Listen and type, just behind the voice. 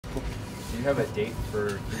Do you have a date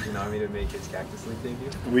for Fujinami to make his Cactus League debut?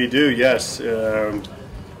 We do, yes.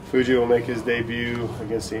 Fuji will make his debut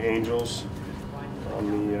against the Angels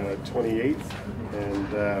on the 28th, and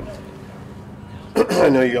I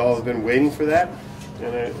know you all have been waiting for that.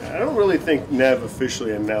 And I don't really think Nev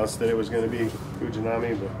officially announced that it was going to be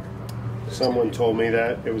Fujinami, but someone told me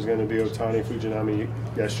that it was going to be Ohtani Fujinami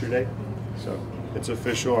yesterday. So it's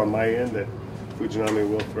official on my end that Fujinami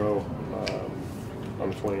will throw on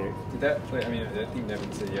the 28th. Did that play? I mean, I think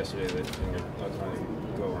Nevin said yesterday that Ohtani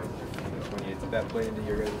would go on the 28th. Did that play into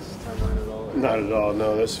your guys' timeline at all? Or? Not at all.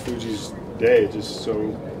 No, that's Fuji's day. It just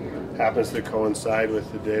so happens to coincide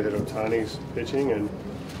with the day that Ohtani's pitching, and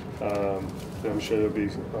I'm sure there'll be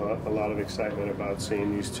a lot of excitement about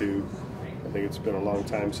seeing these two. I think it's been a long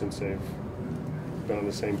time since they've been on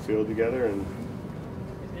the same field together, and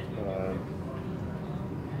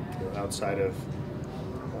outside of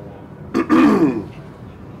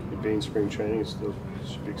it being spring training, it still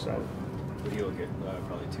should be exciting. Would you look at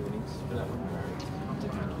probably 2 innings for that one?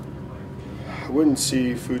 I wouldn't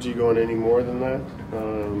see Fuji going any more than that.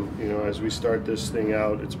 As we start this thing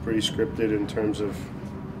out, it's pretty scripted in terms of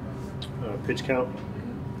pitch count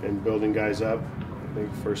and building guys up. I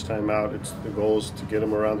think first time out, the goal is to get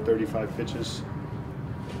them around 35 pitches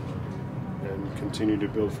and continue to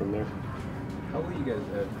build from there. How will you guys,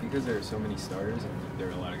 because there are so many starters and there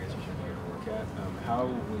are a lot of guys you should be able to work at, how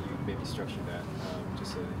will you maybe structure that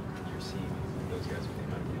just so that you're seeing those guys with the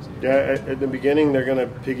amount of usage? Yeah, at the beginning they're going to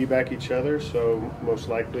piggyback each other, so most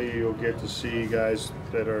likely you'll get to see guys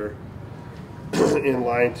that are in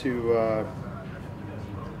line to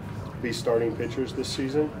be starting pitchers this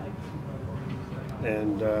season,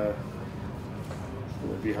 and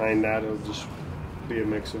behind that it'll just be a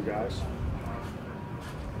mix of guys.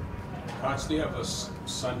 Kots, do you have a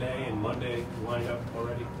Sunday and Monday lined up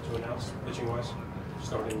already to announce, pitching-wise,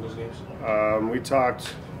 starting those games? We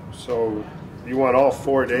talked, so you want all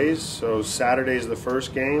 4 days, so Saturday's the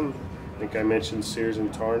first game. I think I mentioned Sears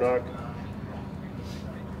and Tarnock.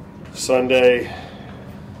 Sunday,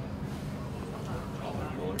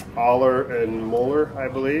 Aller and Mueller, I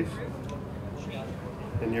believe.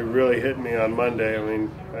 And you're really hitting me on Monday. I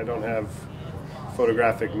mean, I don't have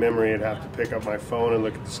photographic memory. I'd have to pick up my phone and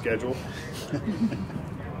look at the schedule.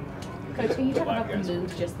 Coach, can you talk about the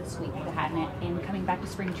move just this week that had it and coming back to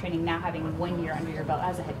spring training, now having 1 year under your belt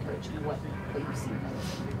as a head coach, and what you've seen?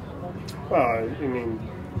 Well, I mean,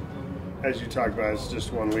 as you talked about, it's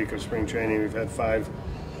just 1 week of spring training. We've had 5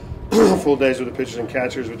 full days with the pitchers and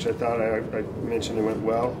catchers, which I thought I mentioned it went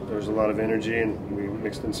well. There was a lot of energy, and we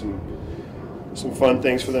mixed in some fun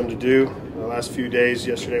things for them to do. The last few days,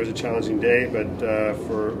 yesterday was a challenging day, but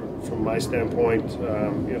from my standpoint,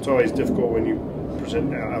 it's always difficult when you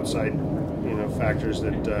present outside factors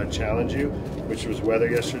that challenge you, which was weather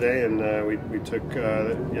yesterday, and we took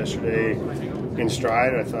yesterday in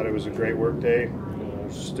stride. I thought it was a great work day.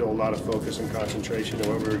 Still a lot of focus and concentration on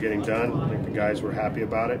what we were getting done. I think the guys were happy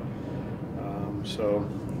about it. So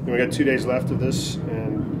we got 2 days left of this,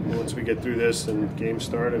 and once we get through this, then games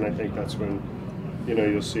start, and I think that's when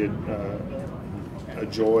you'll see a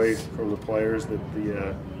joy from the players that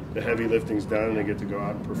the heavy lifting's done and they get to go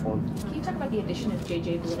out and perform. Can you talk about the addition of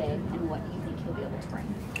J.J. Bleday and what you think he'll be able to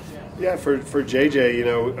bring? Yeah, for J.J.,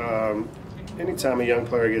 anytime a young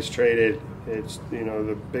player gets traded, it's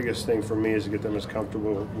the biggest thing for me is to get them as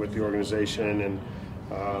comfortable with the organization and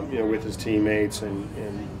with his teammates, and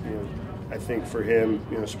I think for him,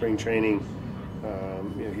 spring training,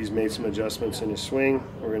 he's made some adjustments in his swing.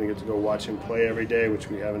 We're going to get to go watch him play every day, which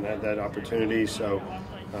we haven't had that opportunity. So,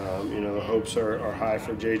 the hopes are high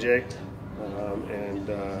for JJ,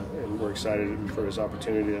 and we're excited for his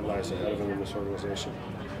opportunity that lies ahead of him in this organization.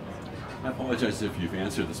 I apologize if you've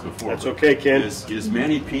answered this before. That's okay, Ken. Is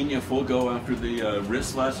Manny Pena full go after the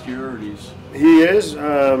wrist last year? Or he is.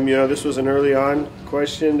 This was an early on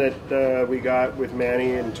question that we got with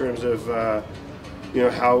Manny in terms of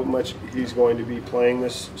how much he's going to be playing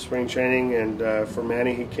this spring training. And for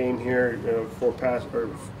Manny, he came here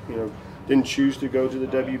didn't choose to go to the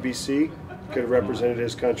WBC. Could have represented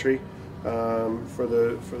his country. For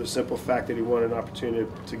the simple fact that he wanted an opportunity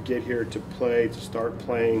to get here to play, to start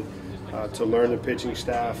playing, to learn the pitching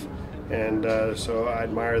staff, and so I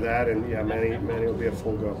admire that. And yeah, Manny will be a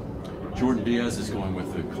full go. Jordan Diaz is going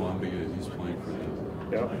with the Columbia. He's playing for them.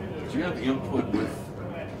 Yep. Do you have input with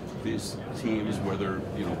these teams, whether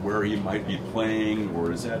where he might be playing,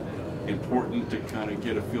 or is that important to kind of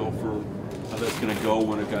get a feel for how that's going to go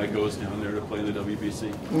when a guy goes down there to play in the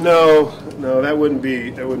WBC? No, that wouldn't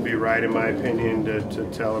be right in my opinion to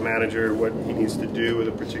tell a manager what he needs to do with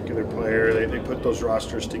a particular player. They put those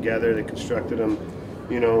rosters together. They constructed them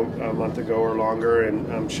a month ago or longer,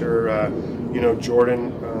 and I'm sure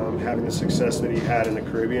Jordan having the success that he had in the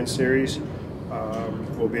Caribbean Series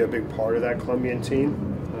will be a big part of that Colombian team.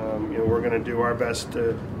 We're going to do our best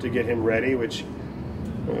to get him ready, which,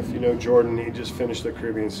 if you know Jordan, he just finished the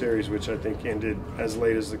Caribbean Series, which I think ended as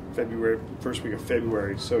late as the first week of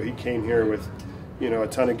February. So he came here with a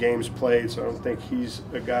ton of games played, so I don't think he's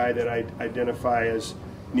a guy that I identify as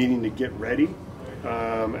needing to get ready,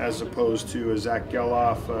 as opposed to a Zach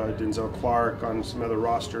Geloff, Denzel Clark on some other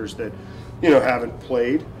rosters that haven't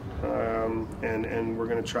played, and we're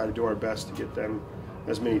going to try to do our best to get them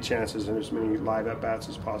as many chances and as many live at-bats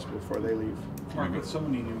as possible before they leave. Mark, with so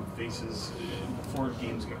many new faces, before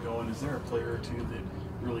games get going, is there a player or two that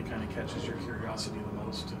really kind of catches your curiosity the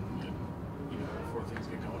most, and before things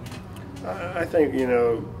get going? I think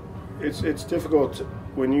it's difficult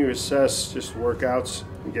when you assess just workouts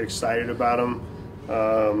and get excited about them.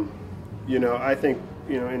 I think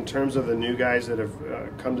in terms of the new guys that have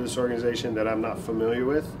come to this organization that I'm not familiar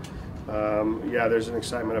with, there's an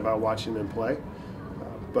excitement about watching them play.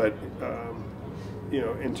 But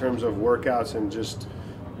in terms of workouts and just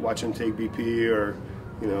watch them take BP or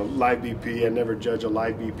live BP, I never judge a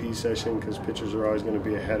live BP session because pitchers are always going to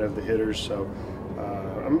be ahead of the hitters. So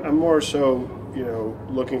I'm more so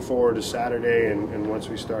looking forward to Saturday and once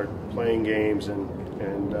we start playing games and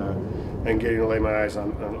getting to lay my eyes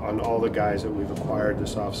on all the guys that we've acquired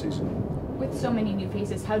this offseason. With so many new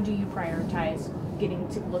faces, how do you prioritize getting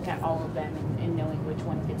to look at all of them and knowing which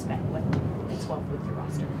one fits well with your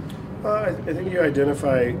roster? I think you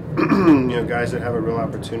identify guys that have a real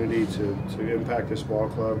opportunity to impact this ball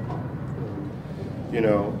club.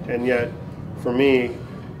 And yet for me,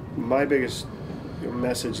 my biggest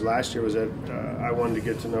message last year was that I wanted to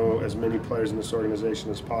get to know as many players in this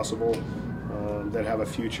organization as possible that have a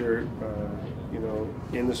future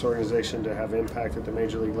in this organization to have impact at the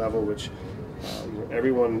major league level, which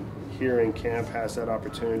everyone here in camp has that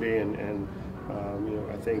opportunity, and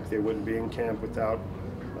I think they wouldn't be in camp without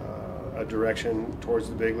a direction towards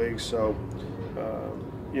the big leagues. So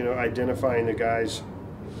identifying the guys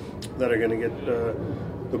that are going to get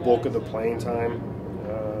the bulk of the playing time,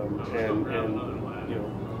 and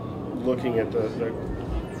looking at the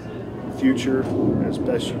future as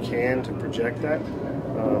best you can to project that,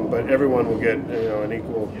 but everyone will get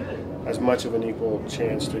as much of an equal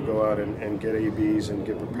chance to go out and get ABs and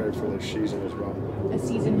get prepared for their season as well. A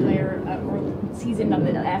seasoned player or seasoned on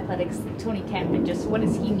the Athletics, Tony Campbell, just what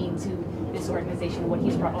does he mean to this organization, what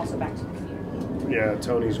he's brought also back to the community? Yeah,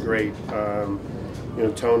 Tony's great.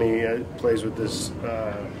 Tony plays with this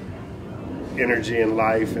energy and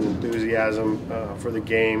life and enthusiasm for the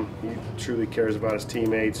game. He truly cares about his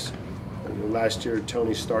teammates. Last year,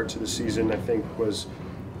 Tony's start to the season, I think, was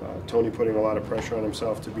Tony putting a lot of pressure on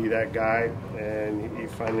himself to be that guy, and he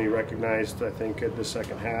finally recognized, I think, at the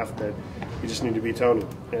second half that you just need to be Tony,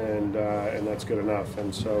 and that's good enough.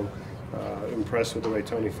 And so, impressed with the way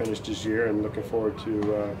Tony finished his year, and looking forward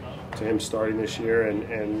to him starting this year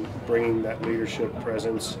and bringing that leadership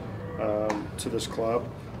presence to this club.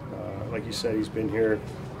 Like you said, he's been here.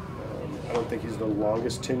 I don't think he's the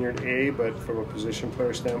longest tenured A, but from a position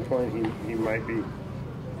player standpoint, he might be.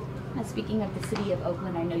 Speaking of the city of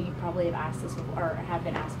Oakland, I know you probably have asked this before, or have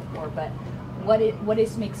been asked before, but what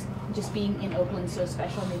makes just being in Oakland so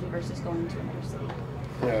special, maybe versus going to another city?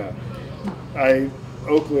 Yeah,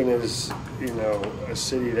 Oakland is a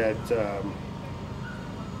city that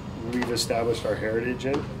we've established our heritage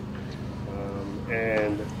in,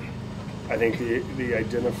 and I think the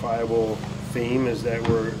identifiable theme is that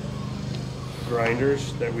we're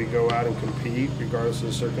grinders, that we go out and compete regardless of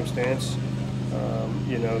the circumstance.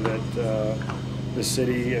 That the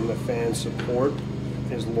city and the fan support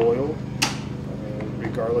is loyal,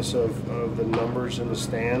 regardless of the numbers in the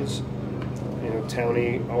stands.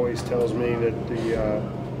 Townie always tells me that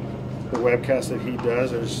the webcast that he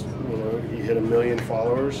does, he hit 1 million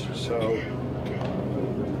followers. So,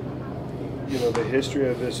 the history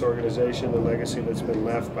of this organization, the legacy that's been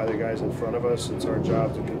left by the guys in front of us, it's our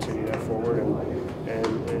job to continue that forward,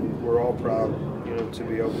 and we're all proud, to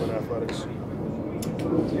be Oakland Athletics.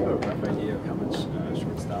 Do you have a rough idea of how much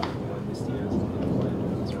shortstop Lemus Diaz will play?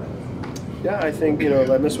 Yeah, I think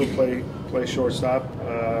Lemus will play shortstop.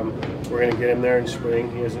 We're going to get him there in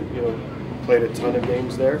spring. He hasn't played a ton of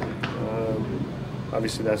games there.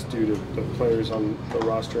 Obviously, that's due to the players on the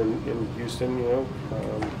roster in Houston.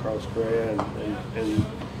 Carlos Correa and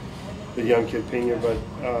the young kid Pena. But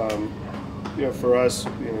for us,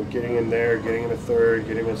 getting in there, getting in a third,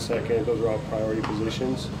 getting in a second, those are all priority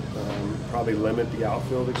positions. Probably limit the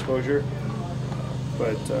outfield exposure,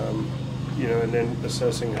 but and then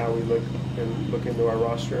assessing how we look into our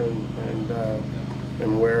roster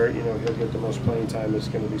and where he'll get the most playing time is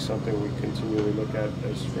going to be something we continually look at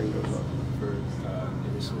as spring goes on. For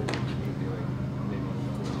initially, would you be like maybe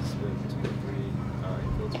split between three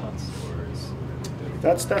infield spots, or is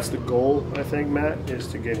that's the goal, I think, Matt, is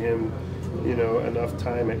to get him enough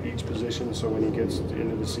time at each position so when he gets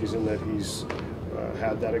into the season that he's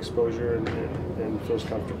had that exposure and feels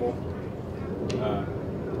comfortable.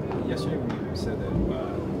 Yesterday when you said that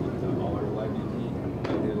the All-Our Live MVP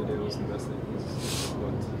the other day was the best that he's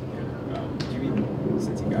looked here, do you mean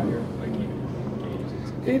since he got here, like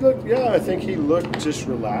games? He looked, I think he looked just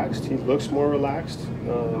relaxed. He looks more relaxed.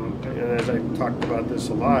 And as I talked about this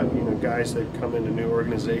a lot, guys that come into new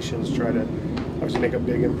organizations try to obviously make a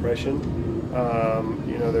big impression.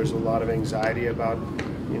 There's a lot of anxiety about,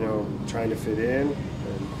 trying to fit in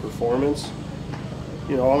and performance.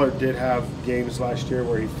 Aller did have games last year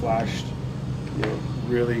where he flashed,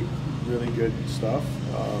 really, really good stuff,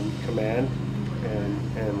 command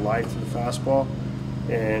and life to the fastball,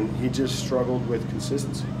 and he just struggled with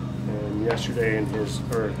consistency. And yesterday,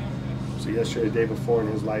 the day before in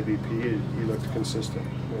his live BP, he looked consistent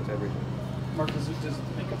with everything. Mark, does the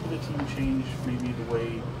makeup of the team change maybe the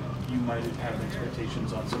way you might have had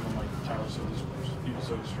expectations on someone like Tyler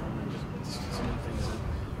Soderstrom and just some of the things that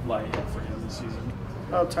lie ahead for him this season?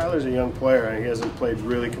 Well, Tyler's a young player, and he hasn't played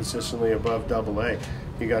really consistently above AA.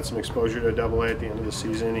 He got some exposure to AA at the end of the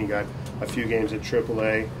season. He got a few games at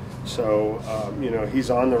AAA. So, he's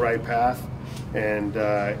on the right path, and,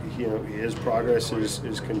 his progress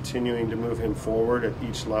is continuing to move him forward at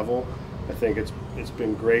each level. I think it's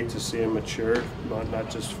been great to see him mature, not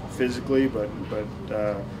just physically, but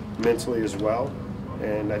mentally as well.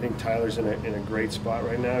 And I think Tyler's in a great spot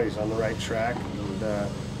right now. He's on the right track,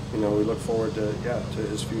 and we look forward to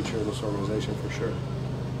his future in this organization for sure.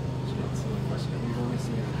 We've only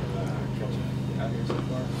seen catch out here so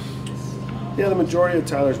far. Yeah, the majority of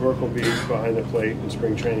Tyler's work will be behind the plate in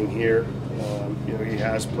spring training here. He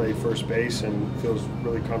has played first base and feels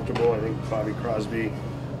really comfortable. I think Bobby Crosby,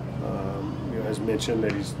 has mentioned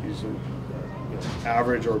that he's an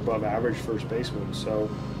average or above average first baseman. So,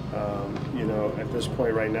 at this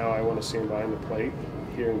point right now, I want to see him behind the plate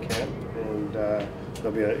here in camp, and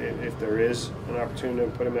there'll be if there is an opportunity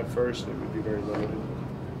to put him at first, it would be very limited.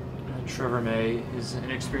 Trevor May is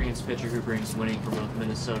an experienced pitcher who brings winning for both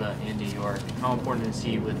Minnesota and New York. How important is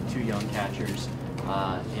he with two young catchers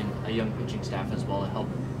and a young pitching staff as well to help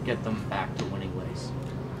get them back to winning ways?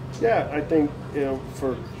 Yeah, I think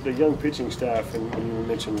for the young pitching staff, and when you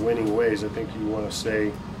mention winning ways, I think you want to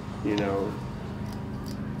say,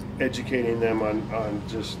 educating them on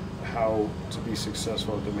just how to be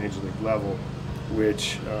successful at the major league level,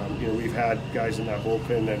 which we've had guys in that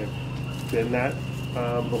bullpen that have been that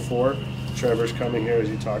before. Trevor's coming here, as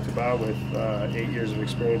you talked about, with 8 years of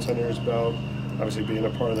experience under his belt. Obviously, being a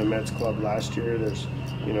part of the Mets club last year, there's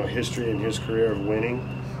history in his career of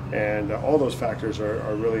winning. And all those factors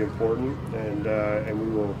are really important, and we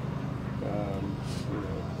will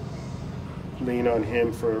lean on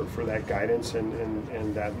him for that guidance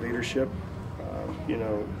and that leadership.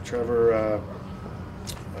 Trevor,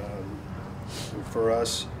 for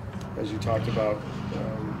us, as you talked about,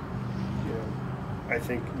 I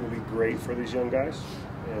think will be great for these young guys,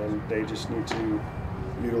 and they just need to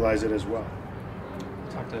utilize it as well.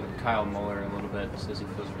 Talked to Kyle Muller a little bit, says he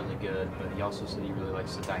feels really good, but he also said he really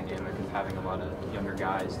likes the dynamic of having a lot of younger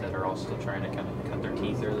guys that are all still trying to kind of cut their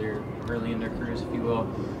teeth early in their careers, if you will.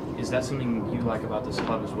 Is that something you like about this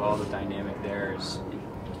club as well, the dynamic there?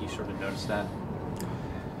 You sort of notice that?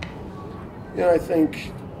 I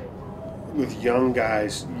think with young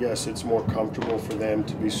guys, yes, it's more comfortable for them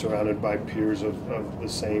to be surrounded by peers of the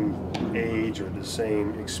same age or the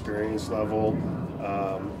same experience level.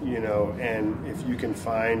 And if you can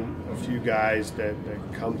find a few guys that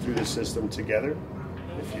come through the system together,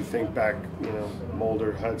 if you think back,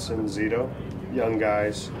 Mulder, Hudson, Zito, young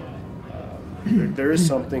guys, there is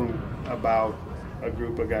something about a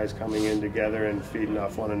group of guys coming in together and feeding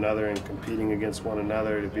off one another and competing against one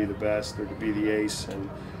another to be the best or to be the ace. And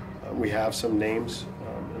we have some names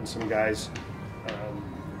and some guys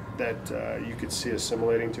that you could see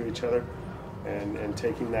assimilating to each other and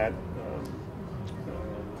taking that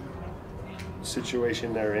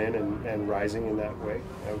situation they're in and rising in that way.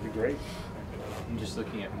 That would be great. And just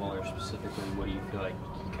looking at Muller specifically, what do you feel like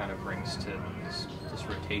he kind of brings to this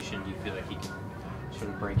rotation? Do you feel like he can sort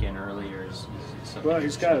of break in early, or is something? Well,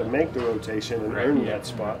 he's got to make the rotation and earn that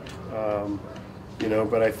spot.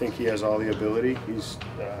 But I think he has all the ability. He's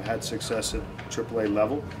had success at AAA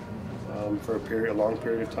level for a long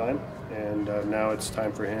period of time, and now it's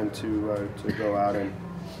time for him to go out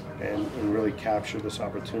and really capture this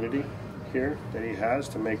opportunity here that he has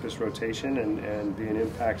to make this rotation and be an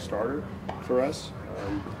impact starter for us.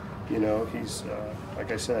 You know, he's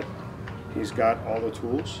like I said, he's got all the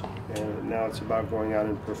tools, and now it's about going out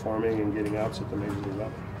and performing and getting outs at the major league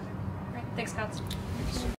level. Right. Thanks, Coach.